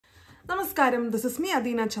Namaskaram, this is me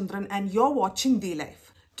Adina Chandran and you're watching Dhee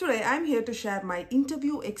Life. Today I'm here to share my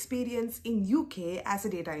interview experience in UK as a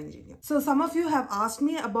data engineer. So some of you have asked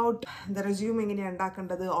me about the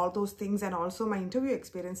resume, all those things, and also my interview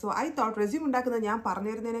experience. So I thought resume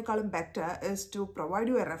better is to provide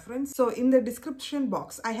you a reference. So in the description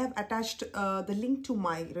box, I have attached the link to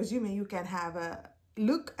my resume. You can have a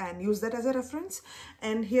look and use that as a reference.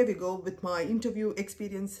 And here we go with my interview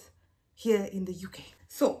experience here in the UK.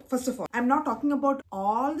 So first of all, I'm not talking about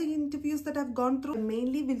all the interviews that I've gone through. I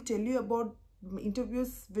mainly will tell you about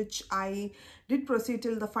interviews which I did proceed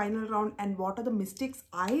till the final round and what are the mistakes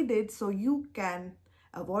I did so you can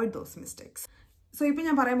avoid those mistakes. So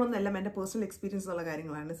now I'm going to tell you my personal experience. So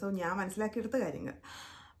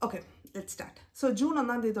okay, let's start. So June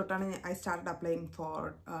I started applying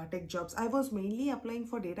for tech jobs. I was mainly applying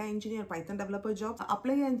for data engineer, Python developer jobs.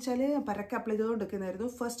 Apply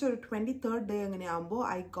first 23rd day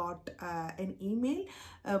I got an email.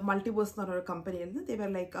 Multiverse company. They were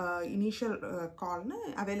like initial call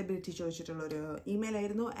availability email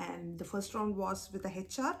and the first round was with the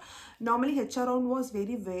HR. Normally HR round was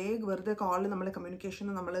very vague. Where the call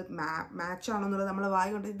communication match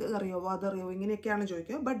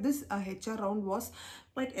but this HR round was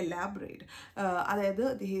quite elaborate.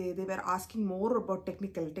 They were asking more about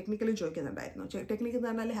technical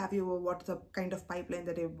have you what the kind of pipeline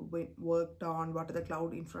that you worked on, what are the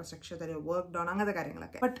cloud infrastructure that you worked on,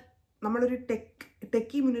 but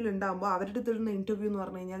techie munil undambo avaride thirunna interview nu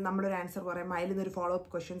parnayal nammal oru answer parayam mail oru follow up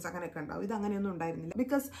questions aganekka undavu idu angane onnum undayirunilla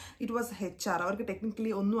because it was HR avarku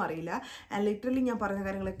technically onnum ariyilla and literally njan paranja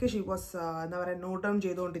karyangalokke she was note down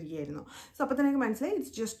cheyidondirikayirunnu so appo enakku manasilayi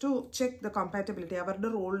it's just to check the compatibility avarde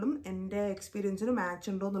role um ende experience nu match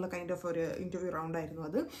undo ennulla kind of oru interview round ayirunnu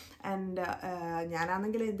adu and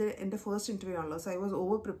njananengil ende first interview aanallo so I was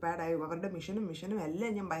over prepared avarde mission ella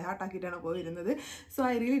njan by heart aakitana poyirunathu so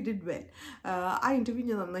I really did well. I interviewed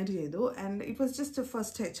and it was just the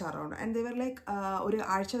first HR round and they were like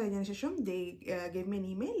they gave me an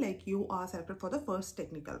email like you are selected for the first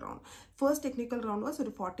technical round. First technical round was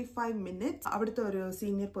 45 minutes. A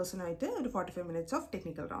senior person 45 minutes of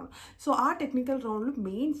technical round. So our technical round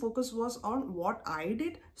main focus was on what I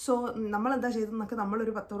did. So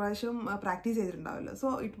practice so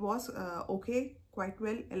it was okay, quite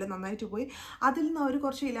well. Elaborate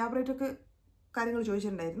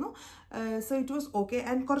so it was okay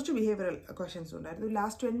and behavioral questions. The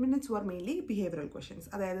last 20 minutes were mainly behavioral questions.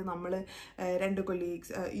 Two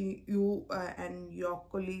colleagues, you and your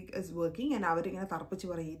colleague is working and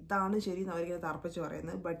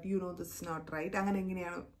but you know this is not right.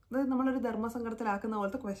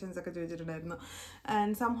 Questions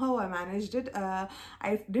and somehow I managed it.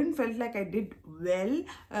 I didn't felt like I did well.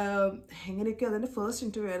 First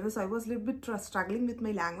interview, so I was a little bit struggling with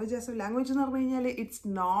my language. So language it's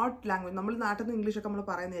not language. English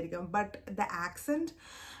but the accent,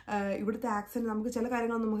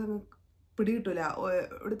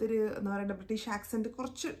 British accent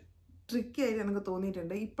tricky ആയിട്ട്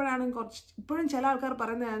തോന്നിയിട്ടുണ്ട് ഇപ്പോഴും ചില ആൾക്കാർ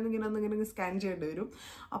പറയുന്നതാണ് scan ചെയ്യേണ്ടി വരും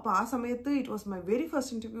അപ്പോൾ ആ സമയത്ത് it was my very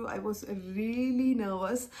first interview I was really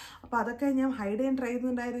nervous അപ്പോൾ അതൊക്കെ ഞാൻ ഹൈഡ് ചെയ്യാൻ try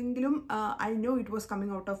ചെയ്യുന്നുണ്ടായിരുന്നെങ്കിലും I know it was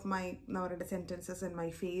coming out of my sentences and my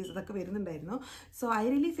face അതൊക്കെ വരുന്നുണ്ടായിരുന്നു so I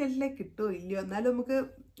really felt like കിട്ടുമോ ഇല്ലയോ എന്നാലും നമുക്ക്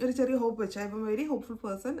ഒരു ചെറിയ ഹോപ്പ് വെച്ചു I M A very hopeful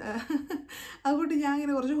person അതുകൊണ്ട് ഞാൻ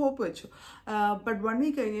ഇങ്ങനെ കുറച്ച് ഹോപ്പ് വെച്ചു ബട്ട് 1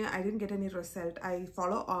 വീക്ക് കഴിഞ്ഞ് I didn't get any result I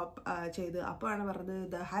follow up ചെയ്ത് അപ്പോഴാണ് പറഞ്ഞത്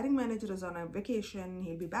the hiring manager is on a vacation,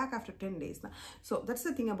 he'll be back after 10 days. So that's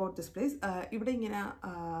the thing about this place.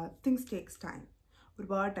 Things takes time.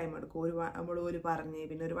 ഒരുപാട് time എടുക്കും ഒരു പറഞ്ഞ്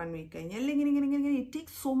പിന്നെ ഒരു 1 week കഴിഞ്ഞ് അല്ലെങ്കിൽ ഇങ്ങനെ it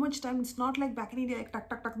takes so much time it's not like back in India like ടക്ക്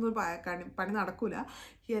ടക്ക് ടക്ക് എന്ന് പണി നടക്കൂല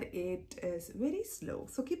here it is very slow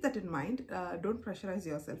so keep that in mind don't pressurise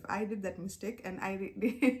your self I did that mistake and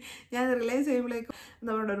ഞാൻ realise ചെയ്യുമ്പോഴേക്കും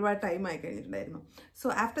നമ്മളോട് ഒരുപാട് time ആയി കഴിഞ്ഞിട്ടുണ്ടായിരുന്നു so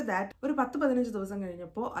after that ഒരു 10-15 ദിവസം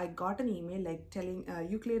കഴിഞ്ഞപ്പോൾ I got an email like telling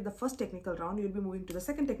you clear the first technical round you will be moving to the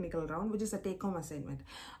second technical round which is A take home assignment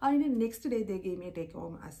അതിന് next day they gave me a take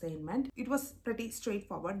home assignment it was pretty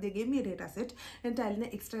straightforward. They gave me a data set and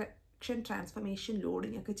extraction, transformation,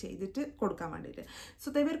 loading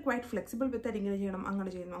so they were quite flexible with that.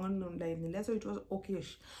 So it was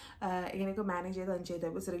okay-ish. Manage I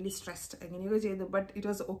was really stressed, but it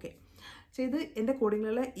was okay. So in the coding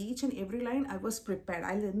each and every line I was prepared.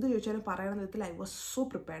 I was so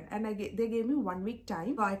prepared and they gave me 1 week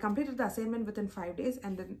time. So I completed the assignment within 5 days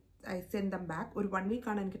and then I sent them back. ഒരു 1 week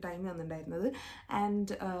ആണ് എനിക്ക് time തന്നിട്ടുണ്ടായിരുന്നത്.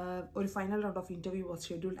 And ഒരു final round of interview was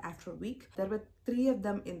scheduled after A week. There were 3 of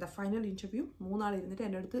them in the final interview. 3 ആൾ ഇരുന്നിട്ട്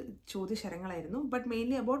എൻ്റെ അടുത്ത് ചോദ്യശരങ്ങളായിരുന്നു. But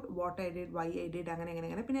mainly about what I did, Y I did,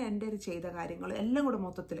 അങ്ങനെ പിന്നെ എൻ്റെ ചെയ്ത കാര്യങ്ങൾ എല്ലാം കൂടെ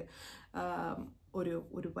മൊത്തത്തിൽ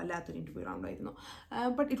ഒരു വല്ലാത്തൊരു ഇൻ്റർവ്യൂ റൗണ്ട് ആയിരുന്നു.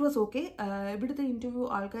 But it was okay. ഇവിടുത്തെ ഇൻ്റർവ്യൂ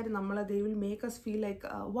ആൾക്കാർ നമ്മളെ they will make us feel like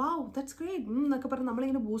wow that's great എന്നൊക്കെ പറഞ്ഞ്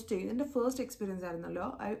നമ്മളിങ്ങനെ ബൂസ്റ്റ് ചെയ്യും. എൻ്റെ ഫസ്റ്റ് എക്സ്പീരിയൻസ് ആയിരുന്നല്ലോ.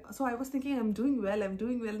 So I was thinking I am doing well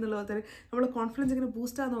എന്നുള്ളത് നമ്മൾ കോൺഫിഡൻസ് ഇങ്ങനെ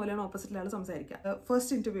ബൂസ്റ്റ് ആകുന്ന പോലെയാണ് ഓപ്പോസിറ്റിൽ ആൾ സംസാരിക്കുക.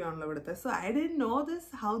 ഫസ്റ്റ് ഇൻ്റർവ്യൂ ആണല്ലോ ഇവിടുത്തെ. So I didn't no this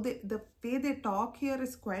how the way they talk here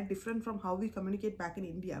is quite different from how we communicate back in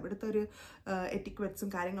India. അവിടുത്തെ ഒരു എറ്റിക്വറ്റ്സും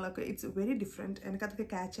കാര്യങ്ങളൊക്കെ ഇറ്റ്സ് വെരി ഡിഫറെൻറ്റ്. എനിക്കതൊക്കെ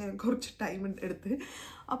ക്യാച്ച് ചെയ്യാൻ കുറച്ച് ടൈം എടുത്ത്.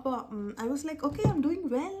 അപ്പോൾ I was like okay I am doing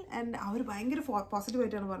well. And അവർ ഭയങ്കര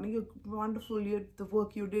പോസിറ്റീവായിട്ടാണ് പറഞ്ഞത്. U wonderful, you the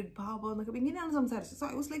work you did ഭാവ എന്നൊക്കെ ഇങ്ങനെയാണ് സംസാരിച്ചത്. So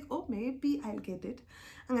I was like oh may be I will get it.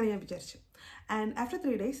 അങ്ങനെ ഞാൻ വിചാരിച്ചു. And after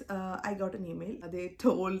 3 days, I got an email. They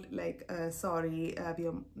told like, sorry, we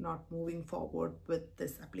are not moving forward with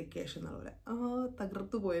this application.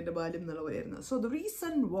 So the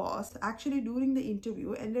reason was actually during the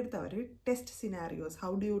interview, test scenarios.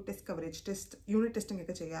 How do you test coverage? Unit testing.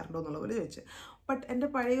 But എൻ്റെ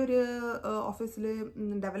പഴയ ഒരു ഓഫീസിൽ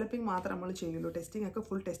developing മാത്രം നമ്മൾ ചെയ്യുള്ളൂ. Testing ഒക്കെ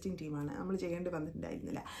full testing ടീമാണ്. നമ്മൾ ചെയ്യേണ്ടി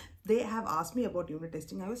വന്നിട്ടുണ്ടായിരുന്നില്ല. They have asked me about unit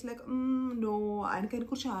testing. I was like no,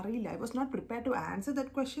 എനിക്കതിനെക്കുറിച്ച് അറിയില്ല. I was not prepare to answer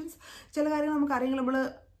that questions. ചില കാര്യങ്ങൾ നമുക്ക് അറിയെങ്കിൽ നമ്മൾ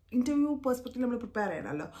ഇന്റർവ്യൂ പെർസ്പെക്റ്റീവ് നമ്മൾ പ്രിപ്പയർ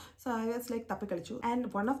ചെയ്യണമല്ലോ. So I was like തപ്പിക്കളിച്ചു.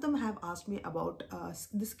 And one of them have asked me about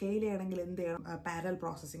ഇത് scale ചെയ്യണമെങ്കിൽ എന്ത് ചെയ്യണം, പാരലൽ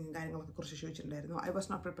പ്രോസസ്സിംഗ് കാര്യങ്ങളൊക്കെ കുറിച്ച് ചോദിച്ചിട്ടുണ്ടായിരുന്നു. I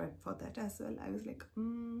was not prepared for that as well. I was like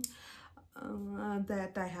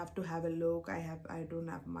that I have to have a look. I don't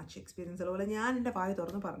have much experience. അതുപോലെ ഞാൻ എൻ്റെ വായ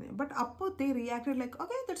തുറന്ന് പറഞ്ഞു. ബട്ട് അപ്പോൾ they reacted like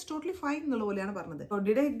okay that's totally fine എന്നുള്ള പോലെയാണ് പറഞ്ഞത്. So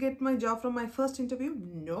did I get my job from my first interview?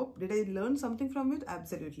 Nope. Did I learn something from it?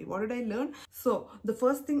 Absolutely. What did I learn? So the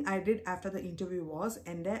first thing I did after the interview was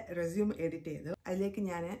എൻ്റെ resume edit ചെയ്ത് അതിലേക്ക്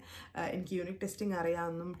ഞാൻ എനിക്ക് unit testing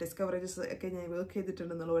അറിയാമെന്നും test coverages ഒക്കെ ഞാൻ work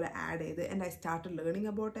ചെയ്തിട്ടുണ്ടെന്നുള്ള പോലെ add ചെയ്ത് and I started learning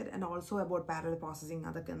about it and also about parallel processing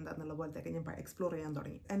അതൊക്കെ എന്താണെന്നുള്ള പോലത്തെയൊക്കെ ഞാൻ എക്സ്പ്ലോർ ചെയ്യാൻ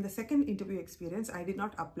തുടങ്ങി. And the second interview experience I did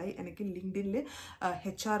not apply. എനിക്ക് ലിങ്ക്ഡിനിൽ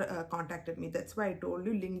HR contacted me. That's why I told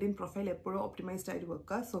you LinkedIn profile എപ്പോഴും optimised ആയിട്ട്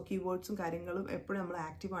വെക്കുക. So കീവേഡ്സും കാര്യങ്ങളും എപ്പോഴും നമ്മൾ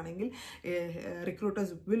ആക്റ്റീവ് ആണെങ്കിൽ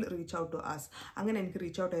recruiters will reach out to us. അങ്ങനെ എനിക്ക്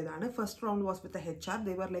റീച്ച് ഔട്ട് ചെയ്തതാണ്. First round was with HR.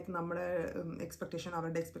 They were like നമ്മുടെ എക്സ്പെക്ടേഷൻ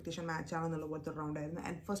അവരുടെ എക്സ്പെക്ടേഷൻ മാച്ച് ആണെന്നുള്ള പോലത്തെ റൗണ്ട് ആയിരുന്നു.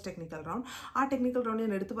 And first technical round. ആ ടെക്നിക്കൽ റൗണ്ട്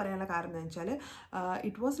ഞാൻ എടുത്ത് പറയാനുള്ള കാരണം എന്ന് വെച്ചാൽ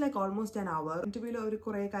it was like almost an hour. ഇന്റർവ്യൂവിൽ അവർ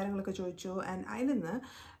കുറേ കാര്യങ്ങളൊക്കെ ചോദിച്ചു. ആൻഡ് അതിൽ നിന്ന്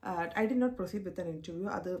I did not proceed with an interview.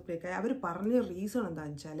 അത് ബ്രേക്കായി. അവർ പറഞ്ഞ റീസൺ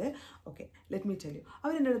എന്താണെന്ന് വെച്ചാൽ okay let me tell you.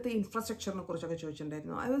 അവരെൻ്റെ അടുത്ത് ഇൻഫ്രാസ്ട്രക്ചറിനെ കുറിച്ചൊക്കെ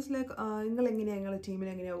ചോദിച്ചിട്ടുണ്ടായിരുന്നു. ഐ വാസ് ലൈക്ക് നിങ്ങളുടെ ടീമിൽ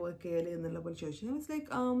എങ്ങനെയാണ് വർക്ക് ചെയ്യൽ എന്നുള്ള പോലെ ചോദിച്ചു. ഐ വാസ് ലൈക്ക്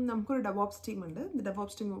നമുക്കൊരു ഡെവോപ്സ് ടീം ഉണ്ട്.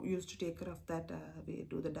 DevOps team use to take care of that we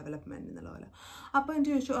do the development എന്നുള്ള പോലെ. അപ്പോൾ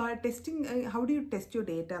എനിക്ക് ചോദിച്ചു testing how do you test your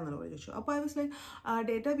data എന്നുള്ള പോലെ ചോദിച്ചു. അപ്പോൾ I was like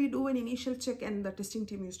data we do an initial check and the testing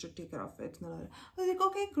team use to take care of it എന്നുള്ള പോലെ. ലൈക്ക്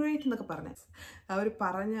ഓക്കെ ഗ്രേറ്റ് എന്നൊക്കെ പറഞ്ഞു. അവർ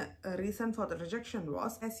പറഞ്ഞ reason for the rejection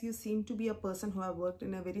was as you seem to be a person who have worked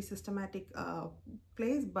in a very systematic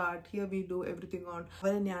place, but here we do everything on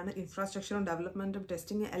അവർ തന്നെയാണ് ഇൻഫ്രാസ്ട്രക്ചറും ഡെവലപ്മെൻറ്റും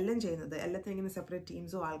testing എല്ലാം ചെയ്യുന്നത്. എല്ലാത്തിനും ഇങ്ങനെ സെപ്പറേറ്റ്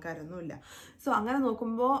ടീംസോ ആൾക്കാരൊന്നും ഇല്ല. സോ അങ്ങനെ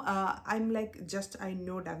നോക്കുമ്പോൾ I M like just I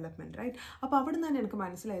know development right. അപ്പോൾ അവിടെ നിന്ന് തന്നെ എനിക്ക്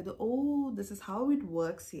മനസ്സിലായത് oh this is how it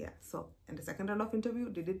works here. So എൻ്റെ second round of interview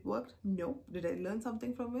did it work? No. Did I learn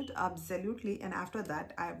something from it? Absolutely. And after that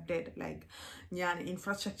I have dead like ഞാൻ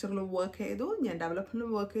ഇൻഫ്രാസ്ട്രക്ചറിലും work ചെയ്തു, ഞാൻ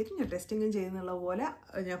ഡെവലപ്മെൻറ്റിലും work ചെയ്തു, ഞാൻ ടെസ്റ്റിങ്ങും ചെയ്യുന്നുള്ള പോലെ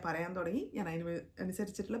ഞാൻ പറയാൻ തുടങ്ങി. ഞാൻ അതിന്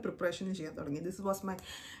അനുസരിച്ചിട്ടുള്ള പ്രിപ്പറേഷനും ചെയ്യാൻ തുടങ്ങി. ദിസ് വാസ് മൈ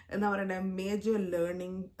എന്താ പറയണ്ടേ മേജർ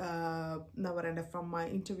ലേണിംഗ് എന്താ പറയണ്ടേ ഫ്രം മൈ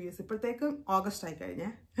ഇൻ്റർവ്യൂസ്. ഇപ്പോഴത്തേക്ക് ഓഗസ്റ്റ് ആയി കഴിഞ്ഞേ.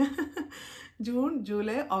 ജൂൺ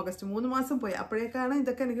ജൂലൈ ഓഗസ്റ്റ് 3 മാസം പോയി. അപ്പോഴേക്കാണ്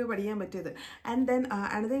ഇതൊക്കെ എനിക്ക് പഠിക്കാൻ പറ്റിയത്. ആൻഡ് ദെൻ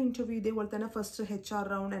അനദർ ഇൻ്റർവ്യൂ ഇതേപോലെ തന്നെ first HR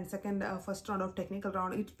round and second first round of technical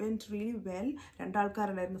round. It went really well. 2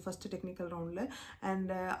 ആൾക്കാരുണ്ടായിരുന്നു ഫസ്റ്റ് ടെക്നിക്കൽ റൗണ്ടിൽ.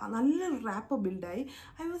 ആൻഡ് നല്ലൊരു rap ബിൽഡായി.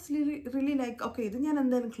 I was really like okay ഇത് ഞാൻ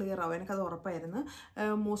എന്തായാലും ക്ലിയർ ആവും. എനിക്കത് ഉറപ്പായിരുന്നു.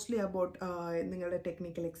 മോസ്റ്റ്ലി അബൌട്ട് നിങ്ങളുടെ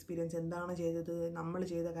ടെക്നിക്കൽ എക്സ്പീരിയൻസ് എന്താണ് ചെയ്തത്, നമ്മൾ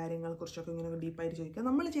ചെയ്ത കാര്യങ്ങളെ കുറിച്ചൊക്കെ ഇങ്ങനെ ഡീപ്പായിട്ട് ചോദിക്കുക.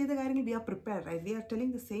 നമ്മൾ ചെയ്ത കാര്യങ്ങൾ V are prepared right. V R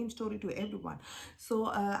telling the same story to every one. So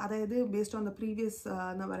അതായത് ബേസ്ഡ് ഓൺ ദ പ്രീവിയസ്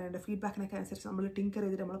എന്താ പറയേണ്ടത് ഫീഡ്ബാക്കിനൊക്കെ അനുസരിച്ച് നമ്മൾ ടിങ്കർ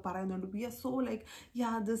ചെയ്തിട്ട് നമ്മൾ പറയുന്നുണ്ട്. V are so like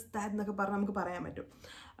yeah this that എന്നൊക്കെ പറഞ്ഞ് നമുക്ക് പറയാൻ പറ്റും.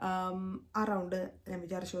 ആ റൗണ്ട് ഞാൻ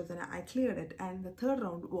വിചാരിച്ച പോലെ തന്നെ I cleared it. And the third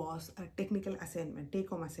round was technical assignment, take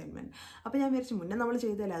home assignment. അപ്പോൾ ഞാൻ വിചാരിച്ചു മുന്നേ നമ്മൾ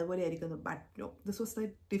ചെയ്തതല്ലേ അതുപോലെ ആയിരിക്കുന്നു. But no, this was the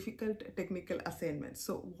difficult technical assignment.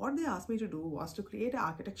 So what they asked me to do was to create A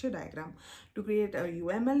architecture diagram, to create A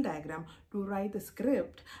UML diagram, to write a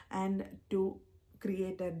script and to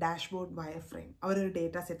create A dashboard wireframe. അവരൊരു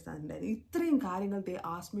data set തന്നിട്ടുണ്ടായിരുന്നു. ഇത്രയും കാര്യങ്ങൾ ദേ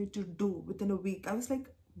asked me to do within A week. I was like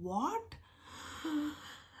what?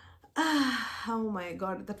 Oh my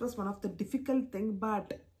god, that was one of the difficult thing, but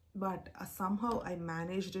but somehow I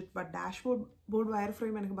managed it. But dashboard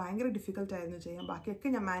wireframe എനിക്ക് ഭയങ്കര difficult ആയിരുന്നു ചെയ്യാൻ. ബാക്കിയൊക്കെ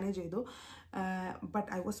ഞാൻ manage ചെയ്തു. But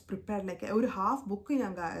I was prepared. Like ഒരു half book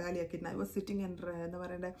ഞാൻ കാലിയാക്കിയിരുന്നു. I was sitting and എന്താ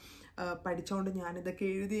പറയണ്ടേ, പഠിച്ചുകൊണ്ട് ഞാനിതൊക്കെ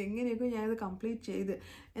എഴുതി എങ്ങനെയൊക്കെ ഞാനിത് കംപ്ലീറ്റ് ചെയ്ത്.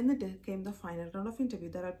 എന്നിട്ട് came the final round of interview.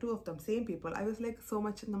 There are 2 of them, same people. I was like so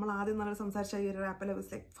much, നമ്മൾ ആദ്യം നല്ല സംസാരിച്ച ഈ ഒരു ആപ്പിൽ I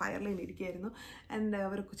was like fire line ഇരിക്കുകയായിരുന്നു. ആൻഡ്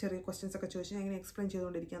അവർ ചെറിയ ക്വസ്റ്റ്യൻസ് ഒക്കെ ചോദിച്ചു, ഞാൻ ഇങ്ങനെ explain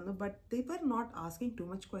ചെയ്തുകൊണ്ടിരിക്കുകയായിരുന്നു. But they were not asking too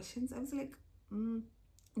much questions. I was like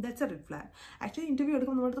that's a red flag. Actually, interview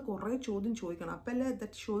എടുക്കുമ്പോൾ നമ്മളടുത്ത് കുറേ ചോദ്യം ചോദിക്കണം. അപ്പല്ലേ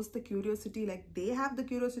that shows the curiosity, like they have the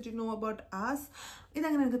curiosity to know about us.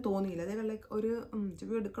 ഇതങ്ങനെ എനിക്ക് തോന്നിയില്ല. അതേ like ഒരു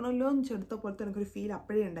ഇന്റർവ്യൂ എടുക്കണമല്ലോ എന്ന് ചെടുത്ത പോലത്തെ എനിക്കൊരു ഫീൽ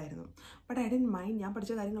അപ്പോഴേ ഉണ്ടായിരുന്നു. But I didn't mind. ഞാൻ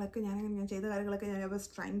പഠിച്ച കാര്യങ്ങളൊക്കെ ഞാൻ ചെയ്ത കാര്യങ്ങളൊക്കെ ഞാൻ I was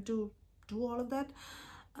trying to do all of that.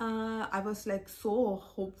 I was like so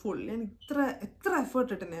hopeful. ഞാൻ എത്ര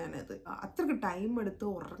എഫേർട്ട് ഇട്ട് ഞാനത് അത്രയ്ക്ക് ടൈം എടുത്ത്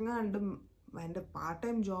ഉറങ്ങാണ്ടും എൻ്റെ പാർട്ട്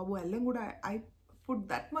ടൈം ജോബും എല്ലാം കൂടെ I put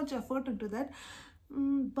that much effort into that.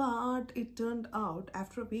 But it turned out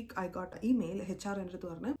after a week I got an email. HR ended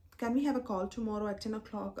to can we have a call tomorrow at 10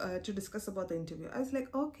 o'clock to discuss about the interview. I was like,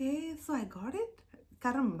 okay, so I got it.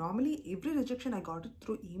 Karam, normally every rejection I got it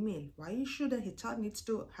through email. Why should a HR needs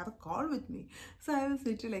to have a call with me? So I was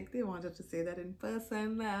literally like, they wanted to say that in person.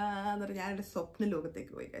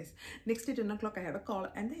 Guys. Next day 10 o'clock I had a call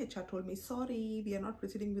and the HR told me, sorry, we are not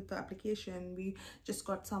proceeding with the application. We just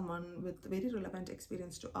got someone with very relevant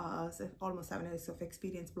experience to us, almost 7 years of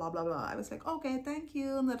experience, blah blah blah. I was like, okay, thank you.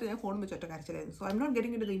 So I'm not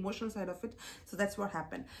getting into the emotional side of it. So that's what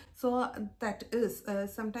happened. So that is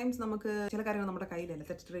sometimes namakku chela karyanga nammada kayil.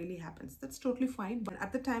 That really happens. That's totally fine. But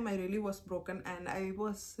at the time I really was broken and I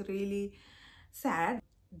was really sad.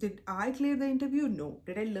 Did I clear the interview? No.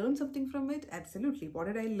 Did I learn something from it? Absolutely. What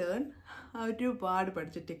did I learn? ഒരുപാട്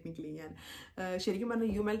പഠിച്ചു technically. ഞാൻ ശരിക്കും പറഞ്ഞ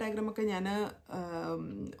യൂമെൽ diagram ഒക്കെ ഞാൻ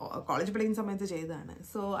college പഠിക്കുന്ന സമയത്ത് ചെയ്തതാണ്.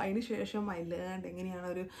 സോ അതിന് ശേഷം ഐ ലേൺ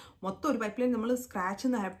എങ്ങനെയാണ് മൊത്തം ഒരു പൈപ്പ് ലൈൻ നമ്മൾ സ്ക്രാച്ച്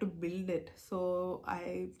നിന്ന് have to build it. So I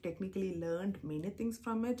technically learned many things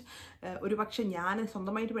from it. ഒരു പക്ഷേ ഞാൻ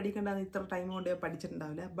സ്വന്തമായിട്ട് പഠിക്കേണ്ടത് ഇത്ര ടൈം കൊണ്ട്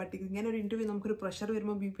പഠിച്ചിട്ടുണ്ടാവില്ല. ബട്ട് ഇങ്ങനെ ഒരു ഇൻ്റർവ്യൂ നമുക്കൊരു പ്രഷർ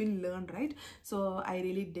വരുമ്പോൾ we will learn, right? So I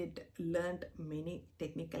really did learned many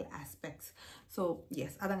technical aspects. So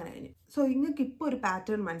yes, അതങ്ങനെ കഴിഞ്ഞു. സോ നിങ്ങൾക്ക് ഇപ്പോൾ ഒരു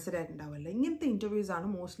പാറ്റേൺ മനസ്സിലായിട്ടുണ്ടാവില്ല. ഇങ്ങനത്തെ ഇൻ്റർവ്യൂസ് ആണ്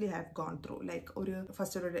mostly have gone through. Like ഒരു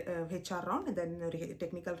ഫസ്റ്റ് ഒരു HR റൗണ്ട്, ദെൻ ഒരു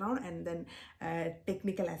technical round, and then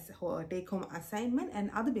technical take home assignment,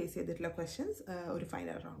 and അത് ബേസ് ചെയ്തിട്ടുള്ള ക്വസ്റ്റ്യൻസ് ഒരു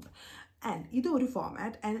ഫൈനൽ റൗണ്ട്. And ഇത് ഒരു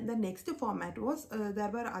format. And the next format was there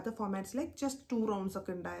were other formats like just 2 rounds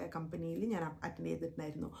ഒക്കെ ഉണ്ടായ കമ്പനിയിൽ ഞാൻ അറ്റൻഡ്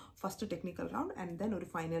ചെയ്തിട്ടുണ്ടായിരുന്നു. First technical round and then ഒരു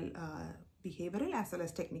final behavioural as well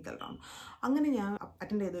as technical round. അങ്ങനെ ഞാൻ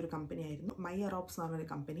അറ്റൻഡ് ചെയ്ത ഒരു കമ്പനി ആയിരുന്നു മൈ അറോപ്സ് എന്ന് പറഞ്ഞൊരു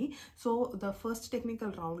company. So the first technical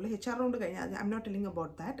റൗണ്ടിൽ HR റൗണ്ട് കഴിഞ്ഞാൽ I am not telling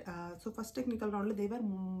about that. So first technical റൗണ്ടിൽ ദേ വർ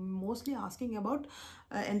മോസ്റ്റ്ലി ആസ്കിങ് അബൌട്ട്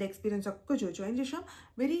എൻ്റെ എക്സ്പീരിയൻസ് ഒക്കെ ചോദിച്ചു. അതിന് ശേഷം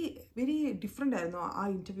വെരി ഡിഫറെൻ്റ് ആയിരുന്നു ആ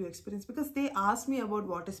interview experience. Because they ask me about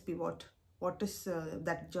what is pivot, what is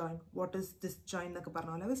that join, what is this join എന്നൊക്കെ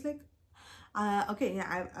പറഞ്ഞാൽ I was like okay, yeah,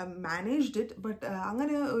 I managed it, but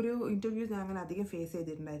അങ്ങനെ ഒരു ഇൻ്റർവ്യൂസ് ഞാൻ അങ്ങനെ അധികം face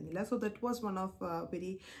ചെയ്തിട്ടുണ്ടായിരുന്നില്ല. So that was one of very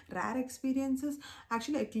rare experiences.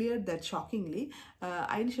 Actually I cleared that shockingly.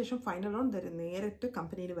 അതിന് ശേഷം final round നേരിട്ട്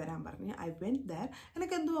കമ്പനിയിൽ വരാൻ പറഞ്ഞ് ഐ വെൻറ്റ് ദർ.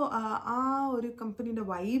 എനിക്കെന്തോ ആ ഒരു കമ്പനീൻ്റെ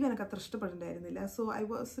വൈബ് എനിക്ക് അത്ര ഇഷ്ടപ്പെട്ടിട്ടുണ്ടായിരുന്നില്ല. So I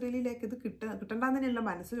was really like ഇത് കിട്ടണ്ടെന്ന് തന്നെ എൻ്റെ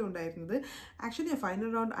മനസ്സിലുണ്ടായിരുന്നത്. Actually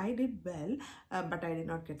final round I did well, but I did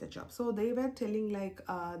not get the job. So they were telling like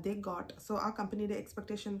they got, so ആ കമ്പനിയുടെ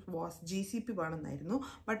expectation was GCP വേണമെന്നായിരുന്നു.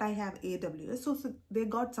 But I have AWS. So they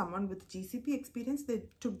got someone with GCP experience, they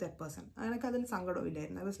took that person. എനിക്ക് അതിൽ സങ്കടവും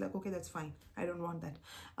ഇല്ലായിരുന്നു. I was like okay, that's fine, I don't want that.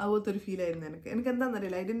 അതുപോലത്തെ ഒരു feel ആയിരുന്നു എനിക്ക്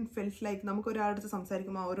എന്താണെന്നറിയില്ല. ഐ ഡിഡ്ന്റ് ഫെൽറ്റ് ലൈക്ക് നമുക്ക് ഒരാളടുത്ത്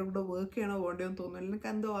സംസാരിക്കുമ്പോൾ അവരോട് വർക്ക് ചെയ്യണോ വേണ്ടയോ എന്ന് തോന്നുന്നു. എനിക്ക്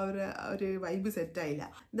എന്തോ ഒരു വൈബ് സെറ്റായില്ല.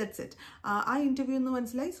 That's it. ആ ഇൻ്റർവ്യൂ എന്ന്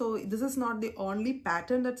മനസ്സിലായി. So this is not the only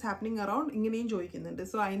pattern that's happening around. ഇങ്ങനെയും ചോദിക്കുന്നുണ്ട്.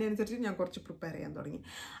 സോ അതിനനുസരിച്ച് ഞാൻ കുറച്ച് പ്രിപ്പയർ ചെയ്യാൻ തുടങ്ങി.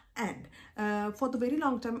 And for the very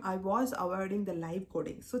long time I was avoiding the live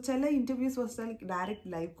coding. So ചില interviews was like direct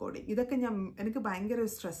live coding. ഇതൊക്കെ എനിക്ക് ഭയങ്കര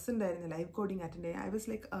സ്ട്രെസ് ഉണ്ടായിരുന്നു ലൈവ് കോഡിങ് അറ്റൻഡ് ചെയ്യാൻ. I was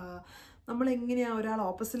like നമ്മളെങ്ങനെയാണ് ഒരാൾ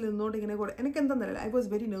ഓപ്പോസിറ്റിൽ നിന്നോട്ട് ഇങ്ങനെ കൂടെ എനിക്ക് എന്താണെന്നറിയില്ല. I was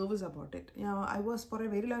very nervous about it. I was four A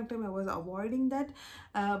very long time I was avoiding that.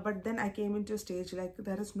 But then I came in two stage like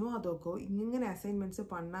there is no other go. ഇങ്ങനെ assignments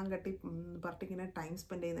പണ്ണാൻ കട്ടി പറഞ്ഞിങ്ങനെ time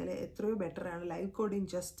spend ചെയ്യുന്നതിൽ എത്രയോ ബെറ്ററാണ് live coding.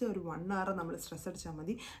 Just ഒരു 1 hour നമ്മൾ stress അടിച്ചാൽ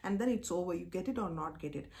മതി, and then it's over. You get it or not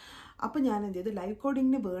get it. അപ്പോൾ ഞാൻ എന്ത് ചെയ്തു, ലൈവ്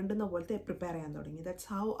കോഡിങ്ങിന് വേണ്ടുന്ന പോലത്തെ പ്രിപ്പയർ ചെയ്യാൻ തുടങ്ങി. That's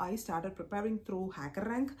how I started preparing through hacker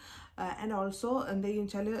rank. And also എന്ത് ചെയ്യും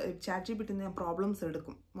വെച്ചാൽ ChatGPT ഞാൻ പ്രോബ്ലംസ്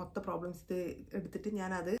എടുക്കും, മൊത്തം പ്രോബ്ലംസ് പോയിന്റ്സ് ഇത് എടുത്തിട്ട്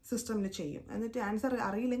ഞാനത് സിസ്റ്റമിൽ ചെയ്യും. എന്നിട്ട് ആൻസർ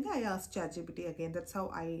അറിയില്ലെങ്കിൽ I ask ChatGPT again. That's how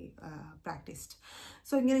I practiced.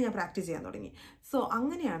 So ഇങ്ങനെ ഞാൻ പ്രാക്ടീസ് ചെയ്യാൻ തുടങ്ങി. സോ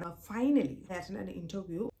അങ്ങനെയാണ് ഫൈനലി അറ്റൻഡ്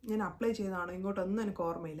ഇൻ്റർവ്യൂ. ഞാൻ അപ്ലൈ ചെയ്തതാണോ ഇങ്ങോട്ടൊന്നും എനിക്ക്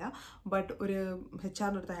ഓർമ്മയില്ല. ബട്ട് ഒരു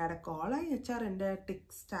HR അടുത്ത് ഹാഡ് എ കോൾ. HR എൻ്റെ ടെക്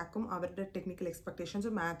സ്റ്റാക്കും അവരുടെ ടെക്നിക്കൽ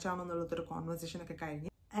എക്സ്പെക്ടേഷൻസും മാച്ച് ആണോ എന്നുള്ളതൊരു കോൺവെർസേഷൻ ഒക്കെ കഴിഞ്ഞ്.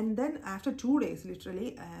 And then after 2 days literally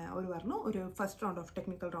ഒരു പറഞ്ഞു ഒരു first round of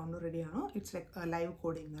technical round റെഡിയാണോ, ഇറ്റ്സ് ലൈക്ക് ലൈവ്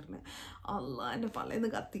കോഡിങ് എന്ന് പറഞ്ഞ് എൻ്റെ പള്ളിന്ന്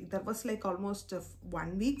കത്തി. There was like almost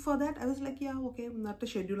 1 week for that. I was like okay എന്നിട്ട്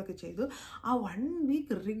ഷെഡ്യൂളൊക്കെ ചെയ്തു. ആ 1 week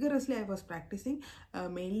റിഗറസ്ലി I was practising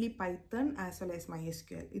mainly Python as well as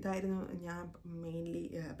MySQL. ഇതായിരുന്നു ഞാൻ മെയിൻലി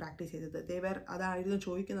പ്രാക്ടീസ് ചെയ്തത്. അതായിരുന്നു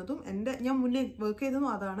ചോദിക്കുന്നതും ഞാൻ മുന്നേ വർക്ക് ചെയ്തതും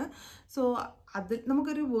അതാണ്. സോ അതിൽ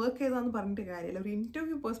നമുക്കൊരു വർക്ക് ചെയ്താന്ന് പറഞ്ഞിട്ട് കാര്യമില്ല. ഒരു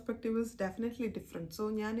interview perspective is definitely different. So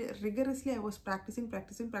ഞാൻ റിഗറസ്ലി I was practising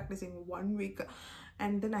 1 week.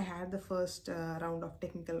 And then I had the first round of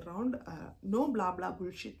technical round. No blah blah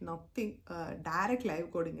bullshit, nothing. Direct live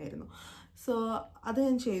coding ആയിരുന്നു. So അത്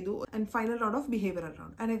ഞാൻ ചെയ്തു. And final round of behavioral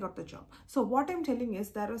round. And I got the job. So what I'm telling is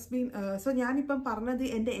there has been so ഞാനിപ്പം പറഞ്ഞത്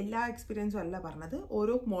എൻ്റെ എല്ലാ എക്സ്പീരിയൻസും അല്ല പറഞ്ഞത്,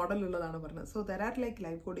 ഓരോ മോഡൽ ഉള്ളതാണ് പറഞ്ഞത്. So there are like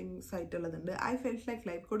live coding site ഉള്ളതുണ്ട്. I felt like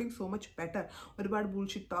live coding so much better. ഒരുപാട്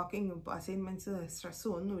bullshit talking, അസൈൻമെൻറ്റ്സ്,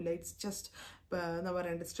 സ്ട്രെസ്സും ഒന്നുമില്ല. ഇറ്റ്സ് ജസ്റ്റ് എന്താ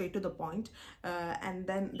പറയണ്ടത്, straight to the point. And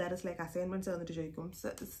then there is like assignments വന്നിട്ട് ചോദിക്കും.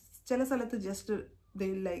 ചില സ്ഥലത്ത് just they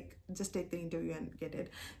will like just take the interview and get it.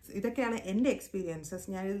 So ഇതൊക്കെയാണ് എൻ്റെ എക്സ്പീരിയൻസസ്.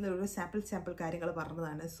 ഞാനിതിൽ ഒരു സാമ്പിൾ കാര്യങ്ങൾ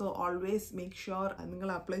പറഞ്ഞതാണ്. സോ ഓൾവേസ് മേക്ക് ഷുവർ നിങ്ങൾ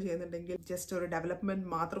അപ്ലൈ ചെയ്യുന്നുണ്ടെങ്കിൽ ജസ്റ്റ് ഒരു ഡെവലപ്മെൻറ്റ്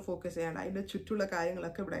മാത്രം ഫോക്കസ് ചെയ്യാണ്ട് അതിൻ്റെ ചുറ്റുള്ള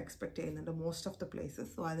കാര്യങ്ങളൊക്കെ ഇവിടെ എക്സ്പെക്ട് ചെയ്യുന്നുണ്ട് most of the places.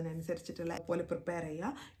 So അതിനനുസരിച്ചിട്ടുള്ള പോലെ പ്രിപ്പയർ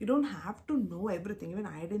ചെയ്യുക. You don't have to know everything. Even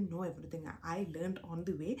I didn't know everything. I learned on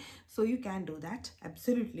the way. So you can do that.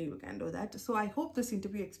 Absolutely you can do that. So I hope this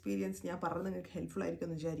interview experience ഞാൻ പറഞ്ഞത് നിങ്ങൾക്ക് helpful ആയിരിക്കും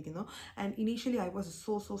എന്ന് വിചാരിക്കുന്നു. And initially I was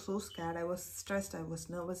so squad. I was stressed. I was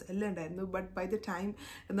nervous എല്ലാം ഉണ്ടായിരുന്നു. But by the time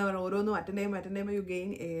എന്താ പറയുക, ഓരോന്നും അറ്റൻഡ് ചെയ്യുമ്പോൾ U gain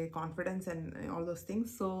A confidence and all those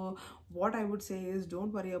things. So what I would say is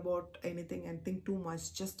don't worry about anything and think too much.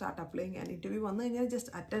 Just start applying. And interview വന്നു കഴിഞ്ഞാൽ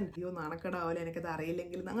just attend. നാണക്കേടാവില്ല, എനിക്കത്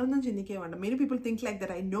അറിയില്ലെങ്കിൽ അങ്ങനൊന്നും ചിന്തിക്കുക വേണ്ട. Many people think like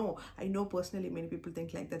that. I know personally many people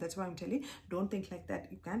think like that. That's why I'm telling you, don't think like that.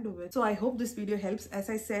 You can do it. So I hope this video helps. As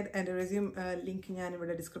I said, and the resume link ഞാൻ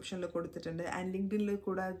ഇവിടെ ഡിസ്ക്രിപ്ഷനിൽ കൊടുത്തിട്ടുണ്ട്. And LinkedIn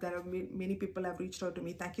കൂടെ there are many people have reached out to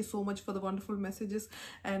me. Thank you so much for the wonderful messages.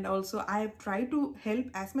 And also I have tried to help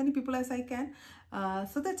as many people as I can.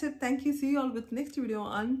 So that's it. Thank you. See you all with next video.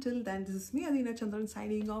 Until then, this is me, Adina Chandran,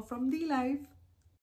 signing off from Dhee Life.